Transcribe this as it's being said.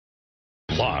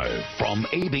Live from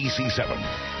ABC 7,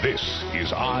 this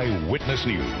is Eyewitness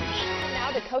News. Now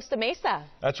to Costa Mesa.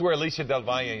 That's where Alicia Del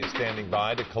Valle is standing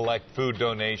by to collect food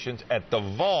donations at the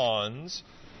Vons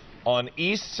on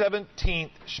East 17th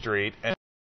Street. And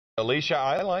Alicia,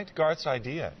 I liked Garth's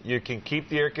idea. You can keep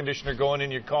the air conditioner going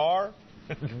in your car,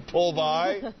 pull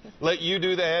by, let you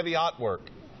do the heavy hot work.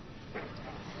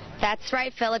 That's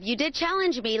right, Philip. You did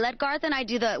challenge me. Let Garth and I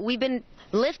do we've been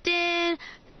lifting,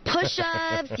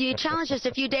 push-ups. You challenged us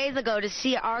a few days ago to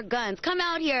see our guns. Come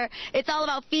out here. It's all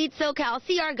about Feed SoCal.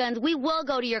 See our guns. We will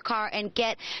go to your car and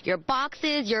get your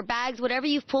boxes, your bags, whatever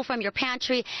you've pulled from your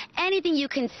pantry, anything you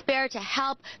can spare to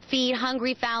help feed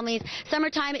hungry families.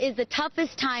 Summertime is the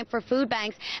toughest time for food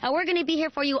banks, and we're going to be here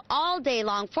for you all day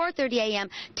long, 4:30 a.m.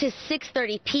 to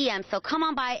 6:30 p.m. So come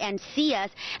on by and see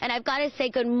us. And I've got to say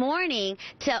good morning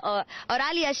to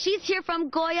Oralia. She's here from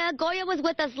Goya. Goya was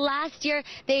with us last year.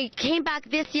 They came back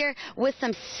this year with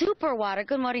some super water.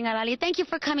 Good morning, Aralia. Thank you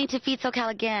for coming to Feed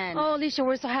SoCal again. Oh, Alicia,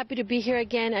 we're so happy to be here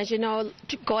again. As you know,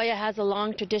 Goya has a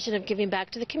long tradition of giving back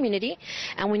to the community,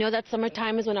 and we know that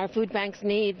summertime is when our food banks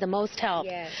need the most help.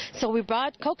 Yes. So we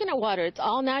brought coconut water. It's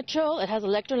all natural. It has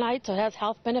electrolytes, so it has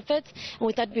health benefits, and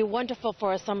we thought it'd be wonderful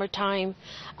for a summertime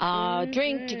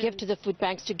drink to give to the food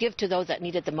banks, to give to those that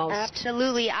need it the most.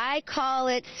 Absolutely. I call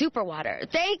it super water.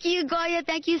 Thank you, Goya.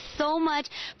 Thank you so much.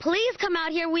 Please come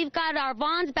out here. We've got our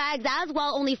Vons bags as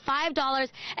well, only $5,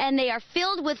 and they are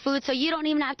filled with food, so you don't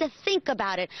even have to think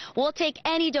about it. We'll take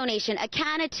any donation, a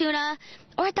can of tuna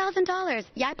or $1,000.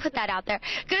 Yeah, I put that out there.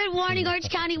 Good morning, Orange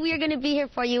County. We are going to be here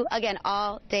for you again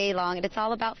all day long, and it's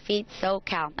all about Feed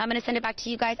SoCal. I'm going to send it back to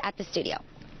you guys at the studio.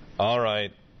 All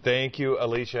right. Thank you,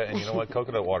 Alicia. And you know what?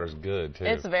 Coconut water is good, too.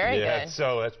 It's very good.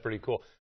 So that's pretty cool.